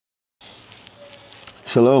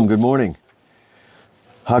Shalom, good morning.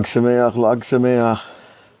 Hag Sameach, Lag Sameach.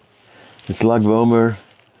 It's Lag BaOmer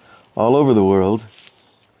all over the world.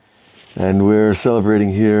 And we're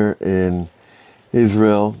celebrating here in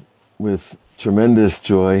Israel with tremendous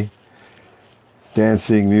joy.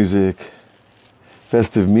 Dancing, music,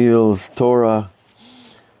 festive meals, Torah.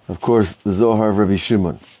 Of course, the Zohar of Rebbe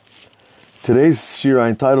Shimon. Today's Shira,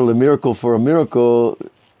 entitled A Miracle for a Miracle,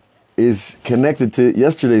 is connected to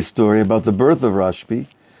yesterday's story about the birth of Rashbi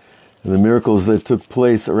and the miracles that took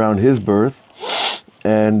place around his birth,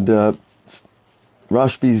 and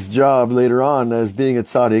Rashbi's job later on as being a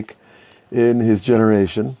tzaddik in his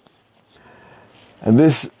generation. And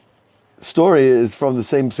this story is from the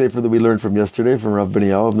same sefer that we learned from yesterday, from Rav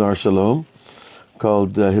Beniyahu of Nar Shalom,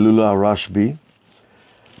 called Hilula Rashbi.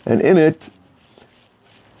 And in it,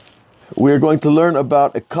 we're going to learn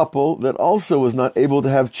about a couple that also was not able to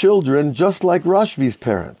have children, just like Rashbi's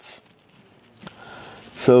parents.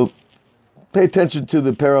 So pay attention to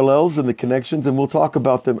the parallels and the connections, and we'll talk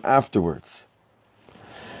about them afterwards.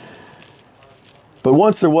 But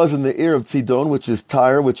once there was in the ear of Tzidon, which is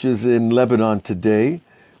Tyre, which is in Lebanon today,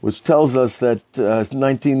 which tells us that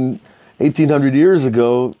 1800 years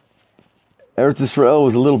ago, Eretz Israel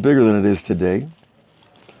was a little bigger than it is today.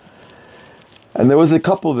 And there was a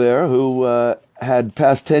couple there who had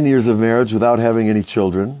passed 10 years of marriage without having any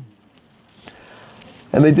children.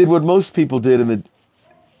 And they did what most people did in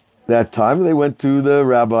that time. They went to the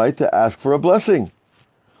rabbi to ask for a blessing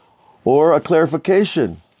or a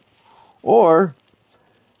clarification. Or,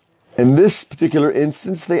 in this particular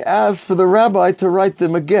instance, they asked for the rabbi to write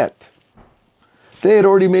them a get. They had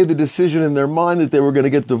already made the decision in their mind that they were going to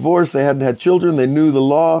get divorced. They hadn't had children. They knew the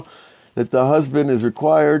law that the husband is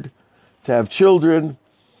required to have children.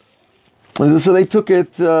 And so they took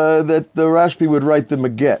it that the rashbi would write them a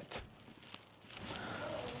get,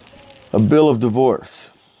 a bill of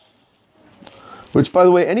divorce. Which, by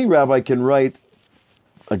the way, any rabbi can write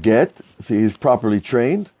a get if he's properly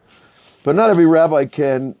trained, but not every rabbi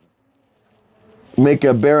can make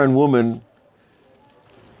a barren woman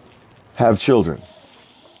have children.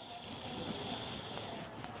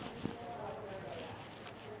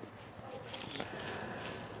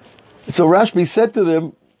 So Rashbi said to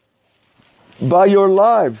them, by your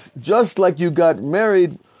lives, just like you got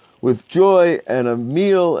married with joy and a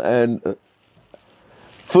meal and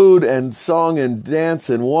food and song and dance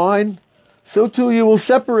and wine, so too you will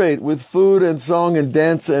separate with food and song and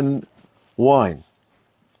dance and wine.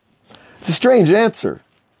 It's a strange answer.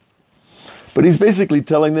 But he's basically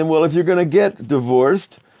telling them, well, if you're going to get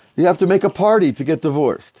divorced, you have to make a party to get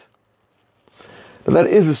divorced. Now, that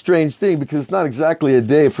is a strange thing because it's not exactly a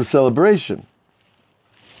day for celebration.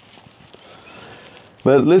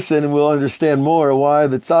 But listen, and we'll understand more why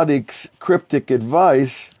the tzaddik's cryptic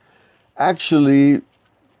advice actually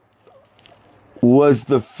was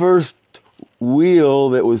the first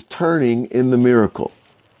wheel that was turning in the miracle.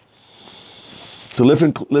 So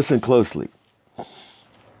listen closely.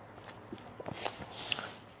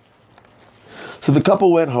 So the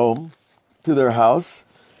couple went home to their house,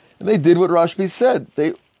 and they did what Rashbi said.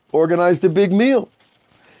 They organized a big meal.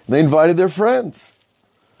 And they invited their friends.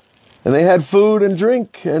 And they had food and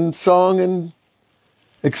drink and song and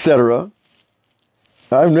etc.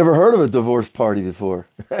 I've never heard of a divorce party before.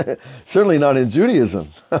 Certainly not in Judaism.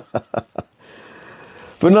 But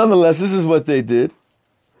nonetheless, this is what they did.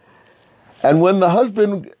 And when the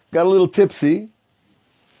husband got a little tipsy,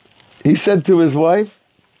 he said to his wife,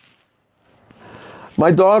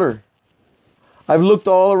 my daughter, I've looked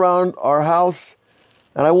all around our house,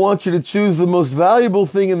 and I want you to choose the most valuable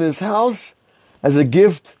thing in this house as a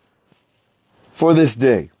gift for this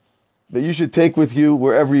day that you should take with you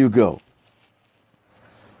wherever you go.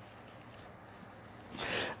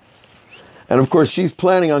 And of course, she's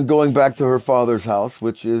planning on going back to her father's house,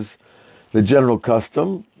 which is the general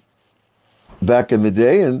custom back in the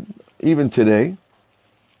day and even today.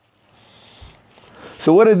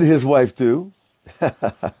 So what did his wife do?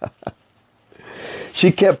 She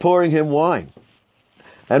kept pouring him wine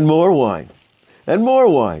and more wine and more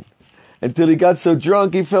wine until he got so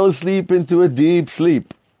drunk he fell asleep into a deep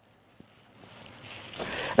sleep.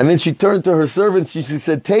 And then she turned to her servants and she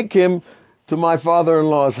said, take him to my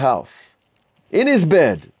father-in-law's house in his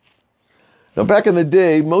bed. Now back in the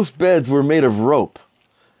day, most beds were made of rope.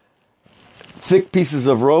 Thick pieces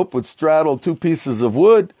of rope would straddle two pieces of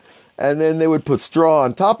wood, and then they would put straw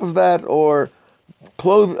on top of that or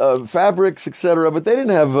fabrics, etc. But they didn't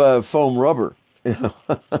have foam rubber, and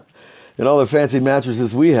all the fancy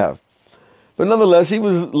mattresses we have. But nonetheless, he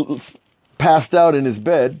was passed out in his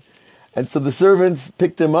bed, and so the servants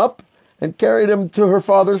picked him up and carried him to her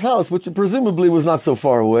father's house, which presumably was not so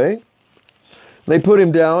far away. They put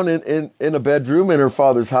him down in a bedroom in her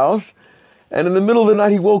father's house. And in the middle of the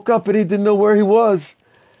night, he woke up and he didn't know where he was.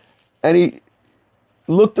 And he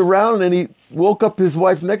looked around and he woke up his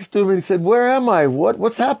wife next to him and he said, "Where am I?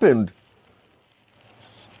 What's happened?"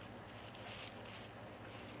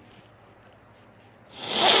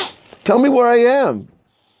 "Tell me where I am."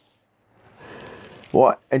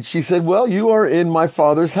 Well, and she said, "Well, you are in my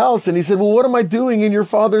father's house." And he said, "Well, what am I doing in your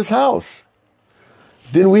father's house?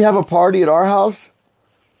 Didn't we have a party at our house?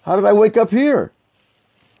 How did I wake up here?"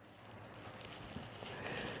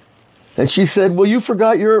 And she said, "Well, you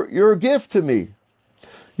forgot your gift to me.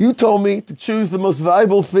 You told me to choose the most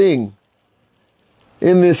valuable thing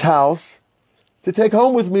in this house to take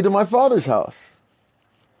home with me to my father's house.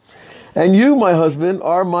 And you, my husband,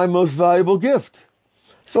 are my most valuable gift.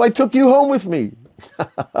 So I took you home with me."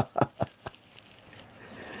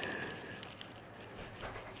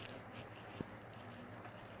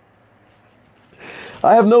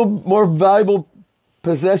 "I have no more valuable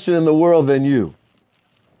possession in the world than you."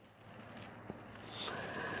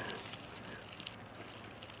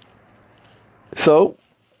 So,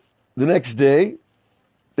 the next day,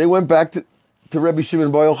 they went back to Rebbe Shimon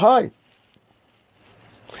bar Yochai.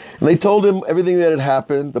 And they told him everything that had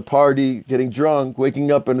happened, the party, getting drunk,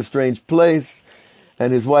 waking up in a strange place,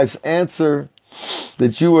 and his wife's answer,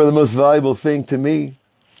 that you are the most valuable thing to me.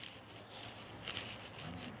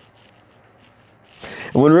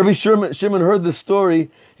 And when Rebbe Shimon heard the story,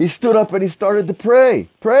 he stood up and he started to pray,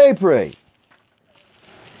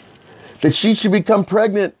 that she should become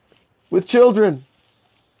pregnant with children.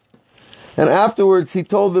 And afterwards, he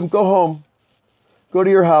told them, "Go home, go to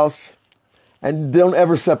your house, and don't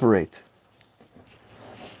ever separate."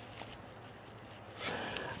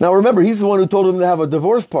 Now remember, he's the one who told them to have a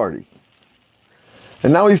divorce party.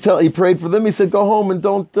 And now he prayed for them. He said, "Go home and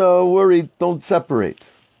don't worry, don't separate."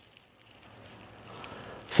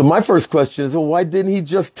 So my first question is, well, why didn't he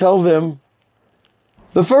just tell them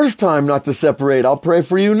the first time not to separate? "I'll pray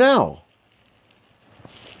for you now."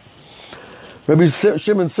 Rebbe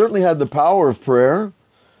Shimon certainly had the power of prayer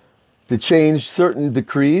to change certain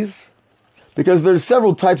decrees, because there's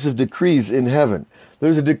several types of decrees in heaven.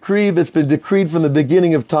 There's a decree that's been decreed from the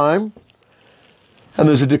beginning of time, and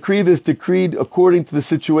there's a decree that's decreed according to the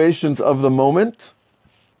situations of the moment,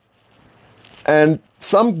 and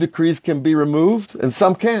some decrees can be removed and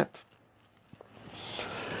some can't.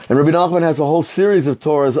 And Rabbi Nachman has a whole series of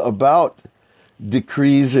Torahs about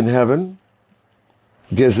decrees in heaven.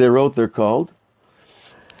 Gezerot, they're called.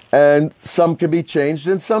 And some can be changed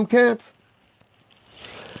and some can't.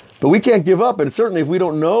 But we can't give up. And certainly if we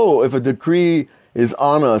don't know if a decree is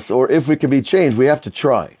on us or if it can be changed, we have to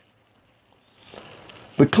try.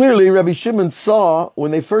 But clearly Rabbi Shimon saw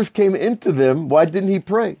when they first came into them, why didn't he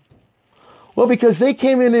pray? Well, because they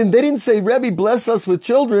came in and they didn't say, "Rebbe, bless us with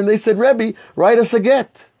children." They said, "Rebbe, write us a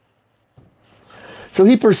get." So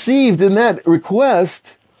he perceived in that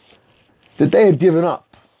request that they had given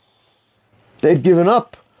up. They had given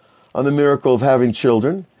up on the miracle of having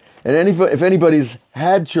children. And if anybody's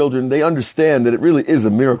had children, they understand that it really is a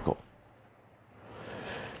miracle.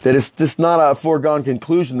 That it's just not a foregone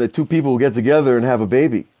conclusion that two people will get together and have a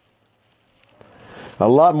baby. A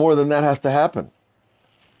lot more than that has to happen.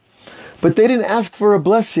 But they didn't ask for a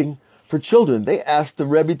blessing for children. They asked the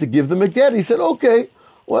Rebbe to give them a get. He said, "Okay,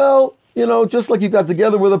 well, just like you got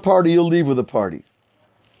together with a party, you'll leave with a party."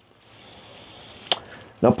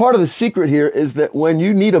 Now, part of the secret here is that when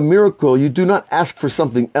you need a miracle, you do not ask for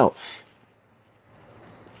something else.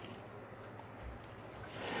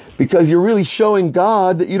 Because you're really showing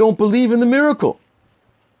God that you don't believe in the miracle.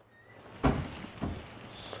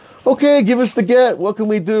 "Okay, give us the get. What can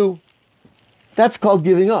we do?" That's called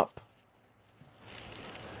giving up.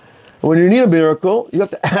 And when you need a miracle, you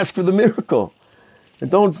have to ask for the miracle. And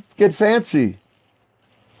don't get fancy.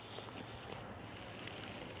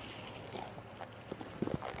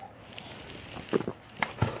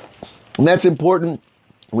 And that's important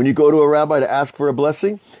when you go to a rabbi to ask for a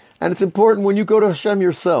blessing. And it's important when you go to Hashem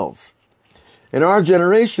yourselves. In our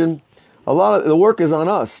generation, a lot of the work is on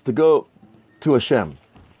us to go to Hashem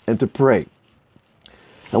and to pray.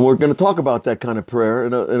 And we're going to talk about that kind of prayer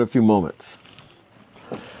in a few moments.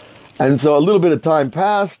 And so a little bit of time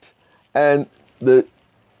passed, and the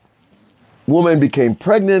woman became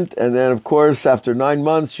pregnant. And then, of course, after 9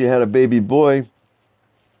 months, she had a baby boy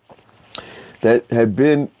that had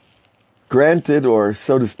been granted, or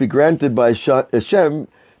so to speak, granted by Hashem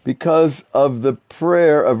because of the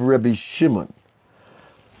prayer of Rebbe Shimon.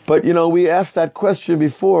 But, we asked that question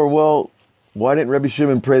before. Well, why didn't Rebbe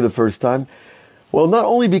Shimon pray the first time? Well, not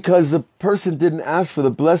only because the person didn't ask for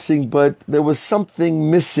the blessing, but there was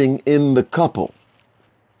something missing in the couple.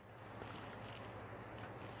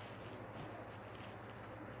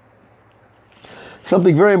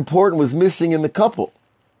 Something very important was missing in the couple,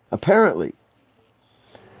 apparently.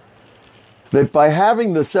 That by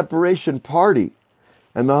having the separation party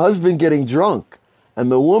and the husband getting drunk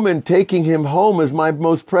and the woman taking him home as my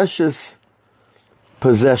most precious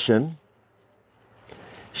possession,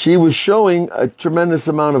 she was showing a tremendous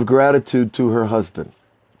amount of gratitude to her husband.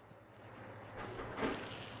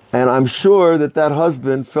 And I'm sure that that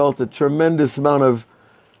husband felt a tremendous amount of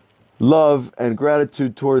love and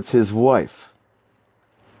gratitude towards his wife.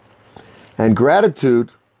 And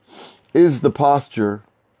gratitude is the posture,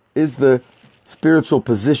 is the spiritual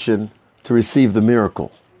position to receive the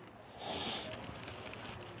miracle.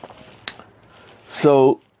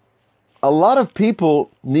 So, a lot of people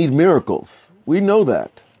need miracles. We know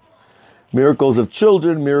that. Miracles of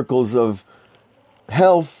children, miracles of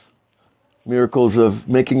health, miracles of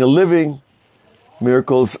making a living,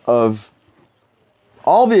 miracles of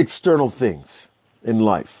all the external things in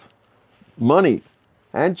life. Money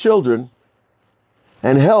and children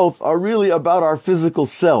and health are really about our physical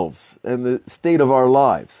selves and the state of our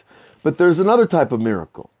lives. But there's another type of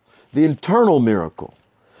miracle, the internal miracle,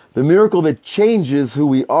 the miracle that changes who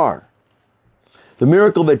we are, the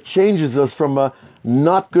miracle that changes us from a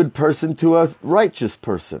not good person to a righteous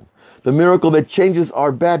person, the miracle that changes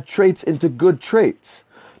our bad traits into good traits,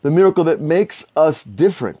 the miracle that makes us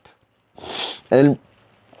different. And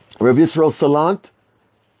Rebbe Yisrael Salant,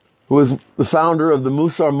 who was the founder of the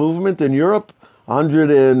Musar movement in Europe,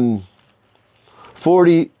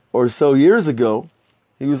 140 or so years ago,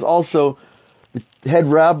 he was also the head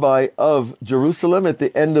rabbi of Jerusalem at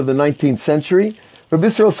the end of the 19th century. Rebbe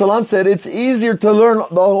Yisrael Salant said, it's easier to learn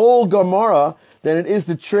the whole Gemara than it is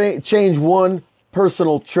to change one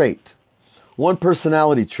personal trait, one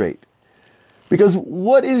personality trait. Because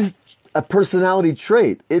what is a personality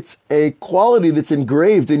trait? It's a quality that's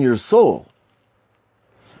engraved in your soul.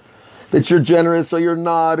 That you're generous or you're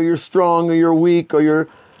not, or you're strong or you're weak, or you're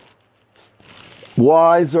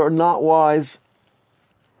wise or not wise.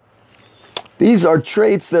 These are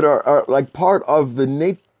traits that are like part of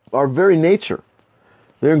our very nature.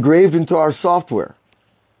 They're engraved into our software.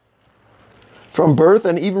 From birth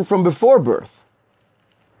and even from before birth.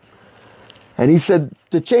 And he said,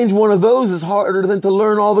 to change one of those is harder than to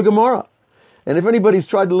learn all the Gemara. And if anybody's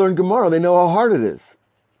tried to learn Gemara, they know how hard it is.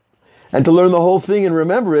 And to learn the whole thing and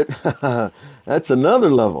remember it, that's another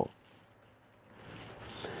level.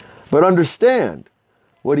 But understand,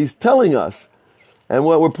 what he's telling us, and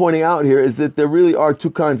what we're pointing out here, is that there really are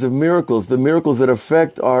two kinds of miracles. The miracles that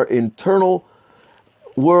affect our internal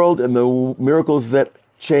world and the miracles that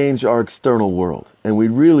change our external world. And we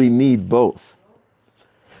really need both.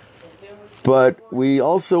 But we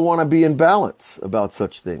also want to be in balance about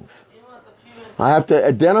such things. I have to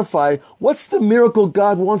identify, what's the miracle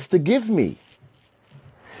God wants to give me?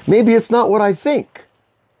 Maybe it's not what I think.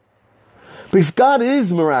 Because God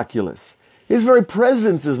is miraculous. His very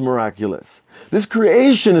presence is miraculous. This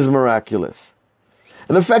creation is miraculous.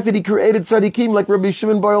 And the fact that he created tzaddikim like Rebbe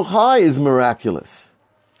Shimon bar Yochai is miraculous.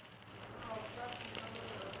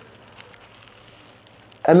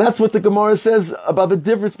 And that's what the Gemara says about the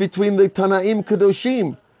difference between the Tanaim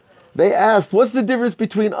Kadoshim. They asked, what's the difference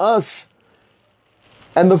between us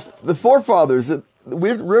and the forefathers?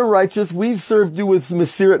 We're righteous. We've served you with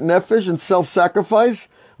Mesirat Nefesh and self-sacrifice.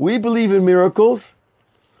 We believe in miracles.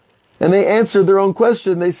 And they answered their own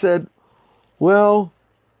question. They said, well,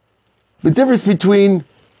 the difference between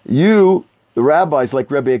you, the rabbis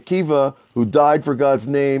like Rebbe Akiva, who died for God's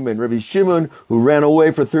name, and Rebbe Shimon, who ran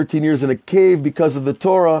away for 13 years in a cave because of the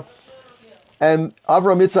Torah, and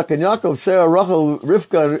Avraham, Yitzhak, and Yaakov, Sarah, Rachel,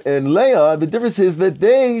 Rivka, and Leah, the difference is that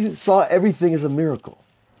they saw everything as a miracle.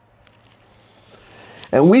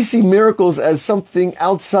 And we see miracles as something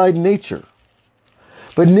outside nature.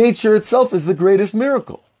 But nature itself is the greatest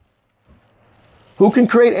miracle. Who can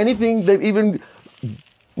create anything that even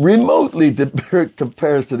remotely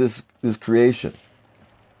compares to this creation?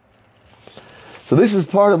 So this is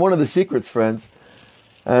part of one of the secrets, friends.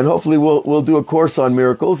 And hopefully we'll do a course on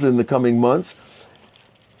miracles in the coming months.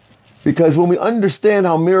 Because when we understand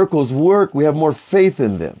how miracles work, we have more faith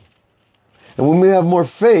in them. And when we have more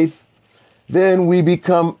faith, then we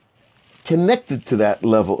become connected to that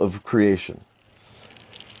level of creation.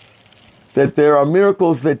 That there are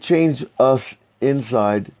miracles that change us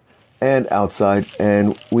inside and outside,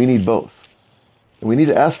 and we need both. And we need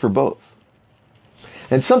to ask for both.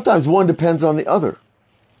 And sometimes one depends on the other.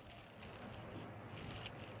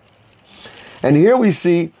 And here we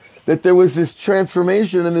see that there was this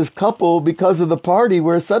transformation in this couple because of the party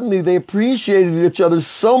where suddenly they appreciated each other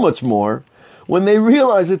so much more when they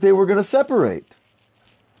realized that they were going to separate.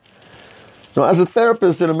 Now, as a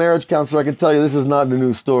therapist and a marriage counselor, I can tell you this is not a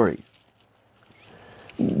new story.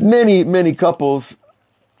 Many couples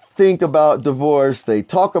think about divorce, they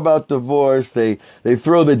talk about divorce, they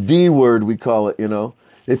throw the D word, we call it,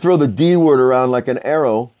 They throw the D word around like an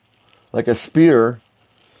arrow, like a spear,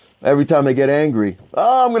 every time they get angry.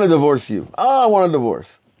 Oh, I'm going to divorce you. Oh, I want a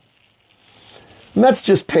divorce. And that's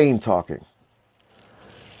just pain talking.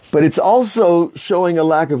 But it's also showing a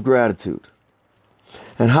lack of gratitude.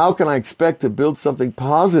 And how can I expect to build something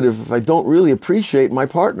positive if I don't really appreciate my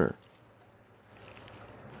partner?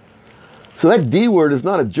 So that D word is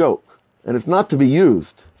not a joke, and it's not to be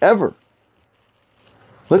used, ever.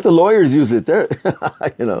 Let the lawyers use it there,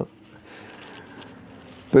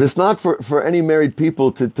 But it's not for any married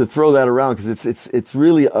people to throw that around, because it's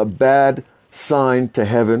really a bad sign to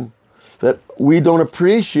heaven that we don't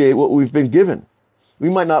appreciate what we've been given. We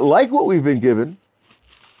might not like what we've been given.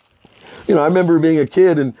 I remember being a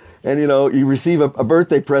kid and you receive a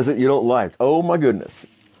birthday present you don't like. Oh my goodness.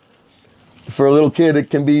 For a little kid, it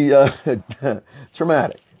can be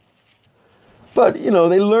traumatic. But, they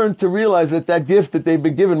learn to realize that gift that they've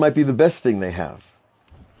been given might be the best thing they have.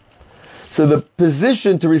 So the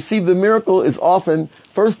position to receive the miracle is often,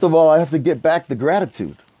 first of all, I have to get back the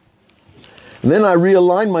gratitude. And then I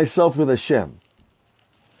realign myself with Hashem.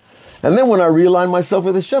 And then when I realign myself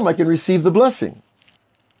with Hashem, I can receive the blessing.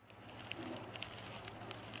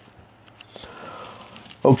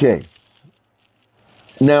 Okay.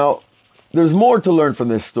 Now, there's more to learn from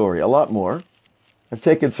this story, a lot more. I've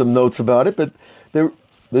taken some notes about it, but the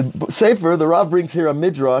Sefer, the Rav brings here a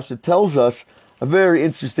midrash that tells us a very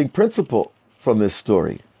interesting principle from this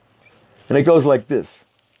story. And it goes like this.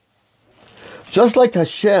 Just like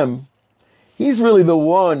Hashem, He's really the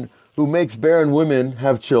one who makes barren women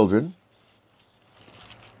have children.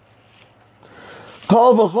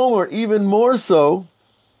 Kal v'chomer, even more so,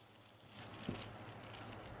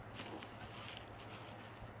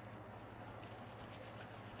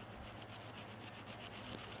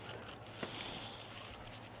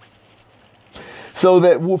 so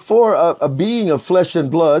that for a being of flesh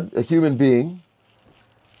and blood, a human being,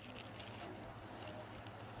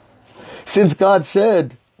 since God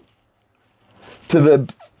said to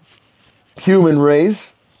the human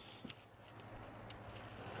race,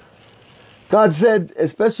 God said,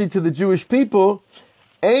 especially to the Jewish people,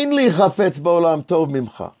 Ein li chafetz ba'olam tov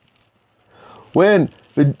mimcha. When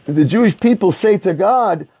the Jewish people say to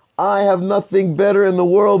God, I have nothing better in the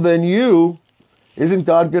world than you, isn't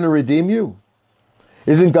God going to redeem you?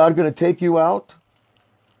 Isn't God going to take you out?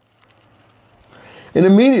 And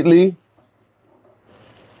immediately,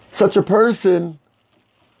 such a person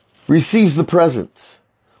receives the presence,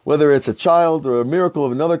 whether it's a child or a miracle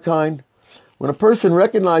of another kind. When a person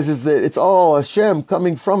recognizes that it's all Hashem,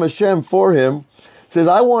 coming from Hashem for him, says,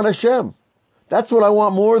 I want Hashem. That's what I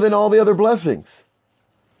want more than all the other blessings.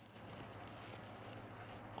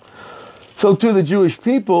 So to the Jewish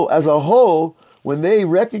people as a whole, when they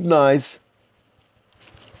recognize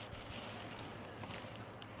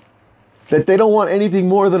that they don't want anything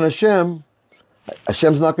more than Hashem,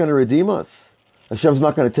 Hashem's not going to redeem us. Hashem's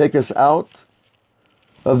not going to take us out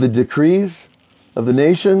of the decrees of the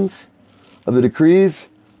nations, of the decrees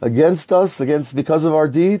against us, because of our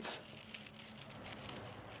deeds.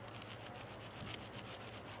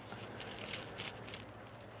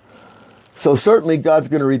 So certainly God's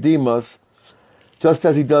going to redeem us, just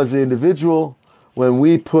as He does the individual, when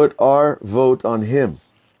we put our vote on Him.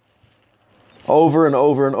 Over and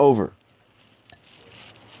over and over.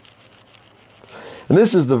 And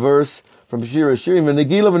this is the verse from Shira,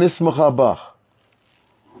 V'negila v'nismacha bach.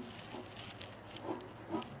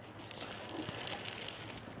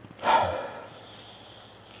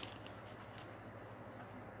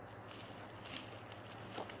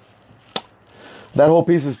 That whole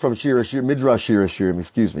piece is from Shira, Midrash Shira,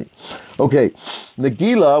 excuse me. Okay,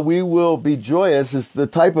 Nagila, we will be joyous, is the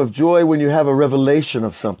type of joy when you have a revelation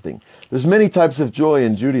of something. There's many types of joy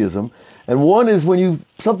in Judaism, and one is when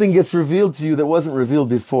something gets revealed to you that wasn't revealed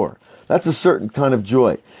before. That's a certain kind of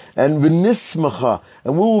joy. And v'nismacha,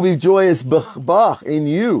 and we will be joyous b'ch, in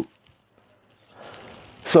you.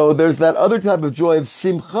 So there's that other type of joy of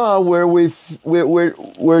simcha, where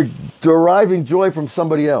we're deriving joy from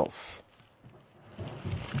somebody else.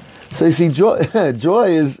 So you see, joy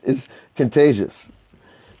is contagious.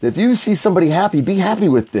 If you see somebody happy, be happy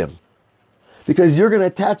with them, because you're going to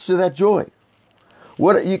attach to that joy.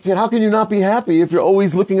 How can you not be happy if you're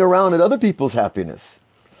always looking around at other people's happiness?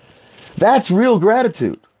 That's real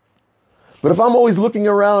gratitude. But if I'm always looking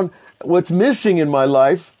around what's missing in my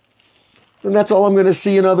life, then that's all I'm going to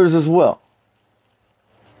see in others as well.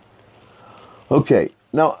 Okay,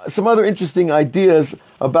 now some other interesting ideas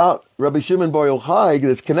about Rebbe Shimon bar Yochai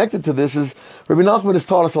that's connected to this is Rabbi Nachman has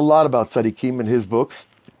taught us a lot about tzaddikim in his books.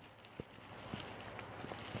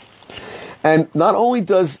 And not only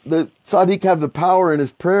does the tzaddik have the power in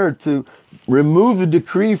his prayer to remove the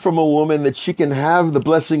decree from a woman that she can have the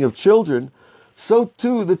blessing of children, so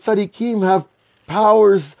too the tzaddikim have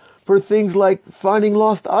powers for things like finding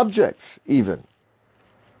lost objects even.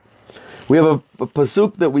 We have a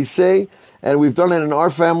pasuk that we say, and we've done it in our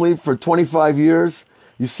family for 25 years.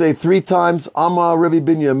 You say 3 times, Ama Rebbe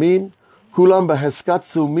Binyamin, Kulam beheskat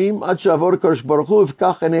sumim, ad she'avod HaKadosh Baruch Hu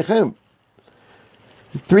ifkach einechem.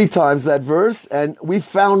 3 times that verse, and we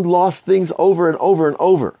found lost things over and over and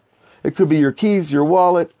over. It could be your keys, your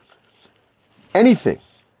wallet, anything.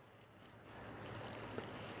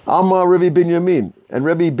 Amma Rebbe Binyamin. And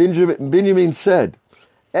Rebbe Binyamin said,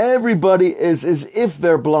 everybody is as if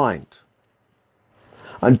they're blind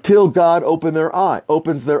until God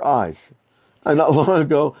opens their eyes. And not long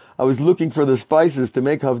ago, I was looking for the spices to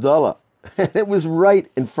make Havdalah. And it was right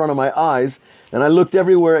in front of my eyes, and I looked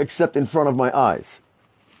everywhere except in front of my eyes.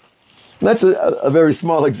 That's a very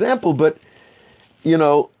small example, but, you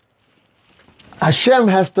know, Hashem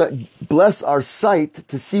has to bless our sight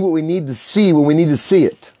to see what we need to see when we need to see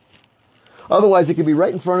it. Otherwise, it could be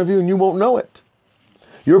right in front of you and you won't know it.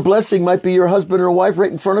 Your blessing might be your husband or wife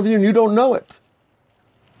right in front of you and you don't know it.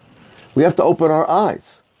 We have to open our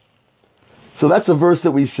eyes. So that's a verse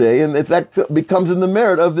that we say, and that becomes in the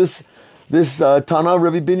merit of this Tana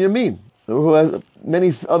Rebbe Binyamin, who has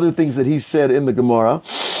many other things that he said in the Gemara,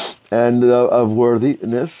 and of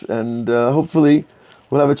worthiness, and hopefully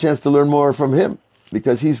we'll have a chance to learn more from him,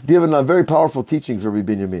 because he's given very powerful teachings,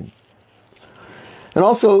 Rebbe Binyamin. And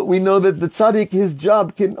also, we know that the tzaddik, his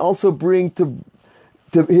job can also bring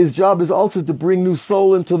his job is also to bring new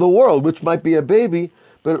soul into the world, which might be a baby,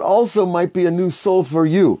 but it also might be a new soul for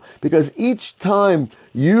you, because each time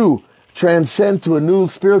you transcend to a new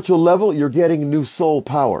spiritual level, you're getting new soul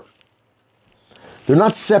power. They're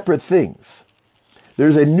not separate things.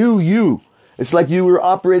 There's a new you. It's like you were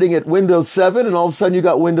operating at Windows 7 and all of a sudden you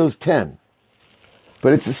got Windows 10.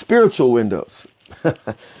 But it's a spiritual Windows.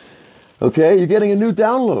 Okay? You're getting a new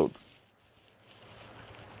download.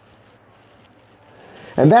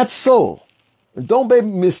 And that's soul. And don't be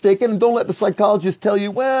mistaken, and don't let the psychologist tell you,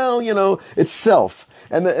 well, you know, it's self.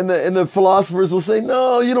 And the philosophers will say,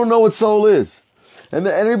 no, you don't know what soul is. And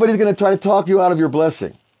everybody's going to try to talk you out of your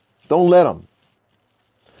blessing. Don't let them.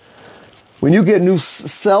 When you get new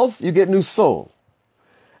self, you get new soul.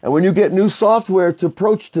 And when you get new software to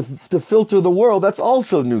approach to filter the world, that's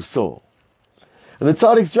also new soul. And the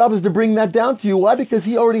tzaddik's job is to bring that down to you. Why? Because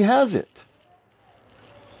he already has it.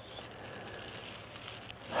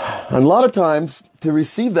 And a lot of times, to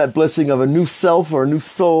receive that blessing of a new self or a new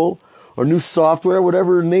soul or new software,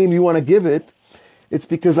 whatever name you want to give it, it's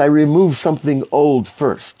because I remove something old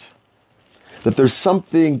first. That there's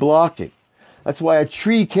something blocking. That's why a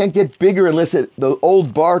tree can't get bigger unless the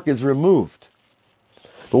old bark is removed.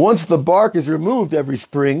 But once the bark is removed every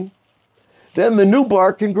spring, then the new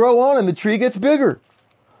bark can grow on and the tree gets bigger.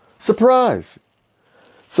 Surprise.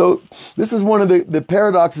 So this is one of the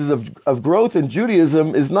paradoxes of growth in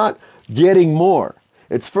Judaism, is not getting more.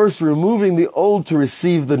 It's first removing the old to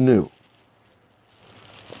receive the new.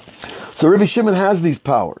 So Rebbe Shimon has these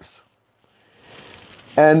powers.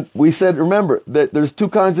 And we said, remember, that there's 2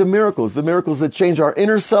 kinds of miracles. The miracles that change our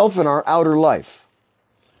inner self and our outer life.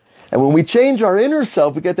 And when we change our inner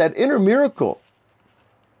self, we get that inner miracle.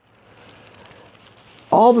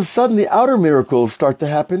 All of a sudden, the outer miracles start to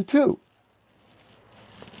happen too.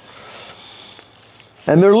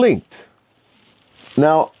 And they're linked.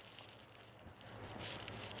 Now,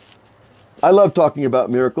 I love talking about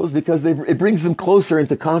miracles because it brings them closer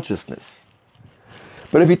into consciousness.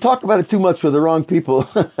 But if you talk about it too much with the wrong people,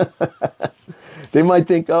 they might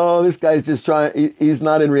think, oh, this guy's just trying, he's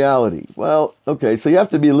not in reality. Well, okay, so you have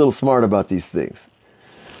to be a little smart about these things.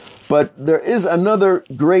 But there is another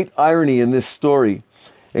great irony in this story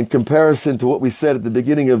in comparison to what we said at the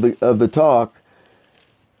beginning of the talk,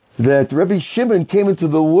 that Rebbe Shimon came into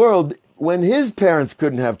the world when his parents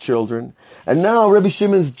couldn't have children, and now Rebbe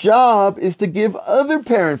Shimon's job is to give other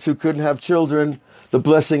parents who couldn't have children the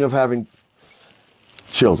blessing of having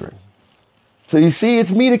children. So you see,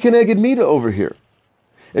 it's Mida Keneged Mida over here.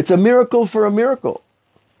 It's a miracle for a miracle.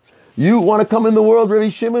 You want to come in the world,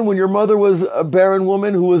 Rebbe Shimon, when your mother was a barren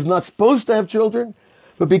woman who was not supposed to have children,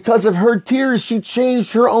 but because of her tears, she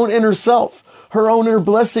changed her own inner self. her own inner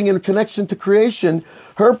blessing and connection to creation,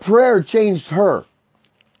 her prayer changed her.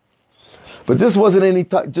 But this wasn't any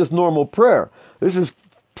just normal prayer. This is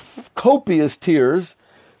copious tears,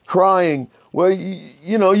 crying where,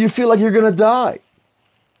 you feel like you're going to die.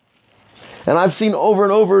 And I've seen over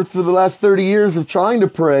and over through the last 30 years of trying to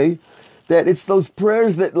pray that it's those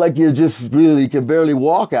prayers that like you just really can barely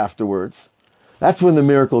walk afterwards. That's when the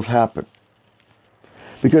miracles happen.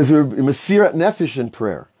 Because you're Mesirat Nefesh in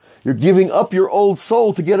prayer. You're giving up your old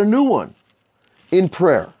soul to get a new one in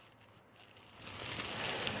prayer.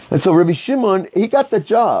 And so Rebbe Shimon, he got the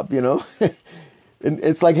job, And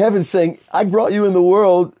it's like heaven saying, I brought you in the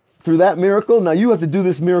world through that miracle. Now you have to do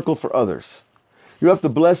this miracle for others. You have to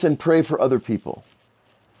bless and pray for other people.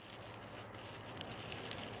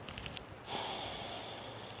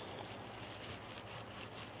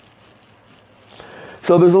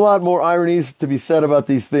 So there's a lot more ironies to be said about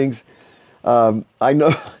these things. I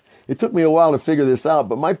know it took me a while to figure this out,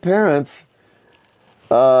 but my parents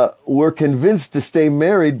were convinced to stay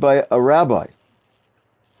married by a rabbi.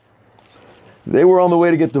 They were on the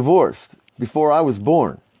way to get divorced before I was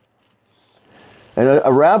born. And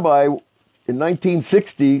a rabbi in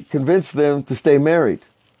 1960 convinced them to stay married.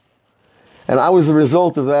 And I was the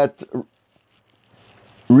result of that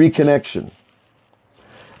reconnection.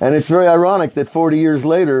 And it's very ironic that 40 years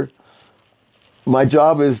later, my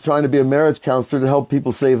job is trying to be a marriage counselor to help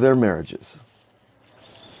people save their marriages.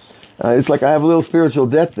 It's like I have a little spiritual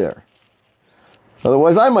debt there.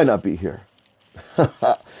 Otherwise, I might not be here.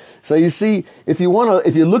 So you see, if you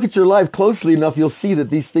look at your life closely enough, you'll see that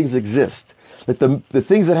these things exist. That the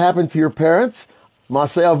things that happened to your parents,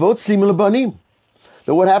 Masei Avot Simul Banim.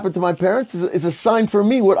 That what happened to my parents is a sign for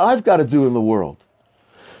me what I've got to do in the world.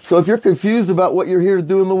 So if you're confused about what you're here to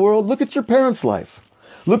do in the world, look at your parents' life.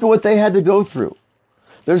 Look at what they had to go through.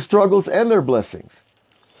 Their struggles and their blessings.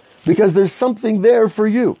 Because there's something there for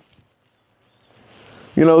you.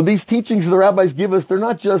 These teachings the rabbis give us, they're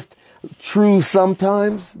not just true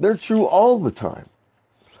sometimes, they're true all the time.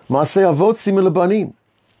 Masei Avot Simul Banim.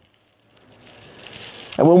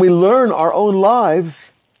 And when we learn our own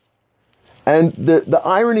lives and the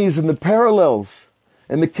ironies and the parallels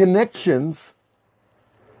and the connections,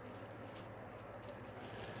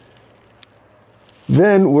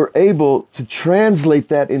 then we're able to translate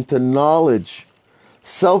that into knowledge,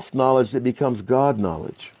 self-knowledge that becomes God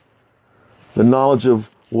knowledge. The knowledge of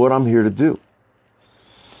what I'm here to do.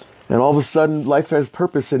 And all of a sudden, life has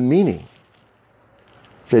purpose and meaning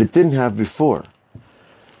that it didn't have before.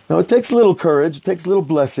 Now, it takes a little courage, it takes a little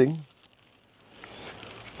blessing,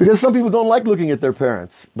 because some people don't like looking at their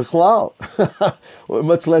parents, bichlal,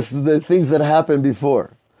 much less the things that happened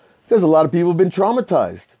before, because a lot of people have been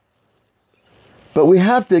traumatized. But we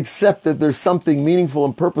have to accept that there's something meaningful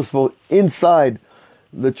and purposeful inside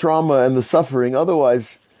the trauma and the suffering.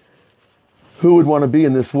 Otherwise, who would want to be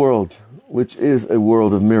in this world, which is a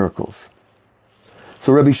world of miracles?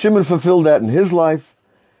 So Rebbe Shimon fulfilled that in his life,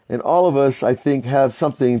 and all of us, I think, have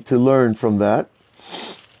something to learn from that.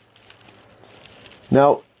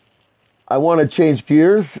 Now, I want to change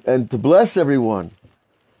gears and to bless everyone,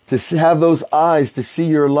 to have those eyes to see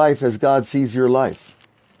your life as God sees your life.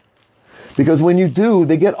 Because when you do,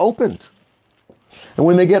 they get opened. And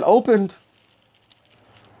when they get opened,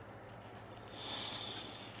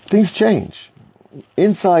 things change,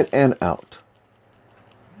 inside and out.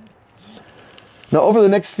 Now, over the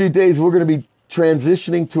next few days, we're going to be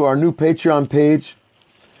transitioning to our new Patreon page,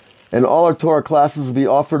 and all our Torah classes will be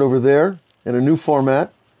offered over there in a new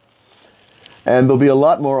format, and there'll be a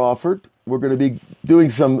lot more offered. We're going to be doing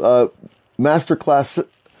some masterclass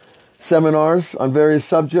seminars on various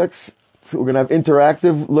subjects. So we're going to have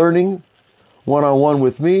interactive learning, one-on-one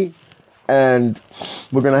with me, and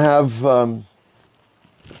we're going to have a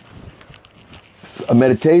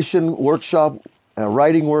meditation workshop, a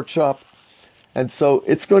writing workshop. And so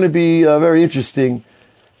it's going to be a very interesting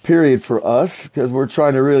period for us because we're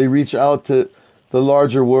trying to really reach out to the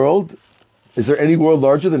larger world. Is there any world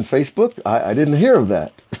larger than Facebook? I didn't hear of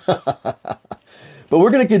that. But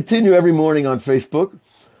we're going to continue every morning on Facebook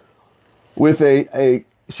with a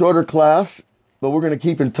shorter class, but we're going to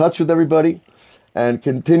keep in touch with everybody and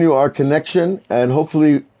continue our connection. And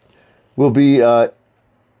hopefully we'll be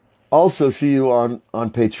also see you on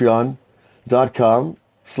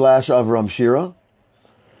patreon.com/Avraham Shira.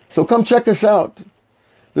 So come check us out.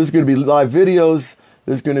 There's going to be live videos.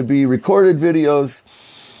 There's going to be recorded videos.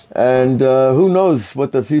 And who knows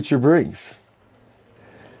what the future brings.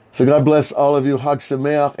 So God bless all of you. Hag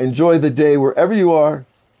Sameach. Enjoy the day wherever you are.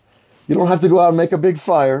 You don't have to go out and make a big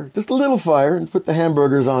fire. Just a little fire and put the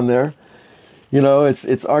hamburgers on there. You know,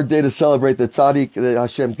 it's our day to celebrate the tzaddik that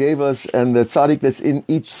Hashem gave us and the tzaddik that's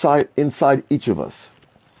inside each of us.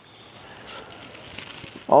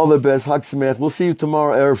 All the best. Hag Sameach. We'll see you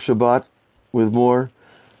tomorrow, Erev Shabbat, with more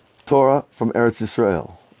Torah from Eretz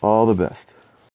Yisrael. All the best.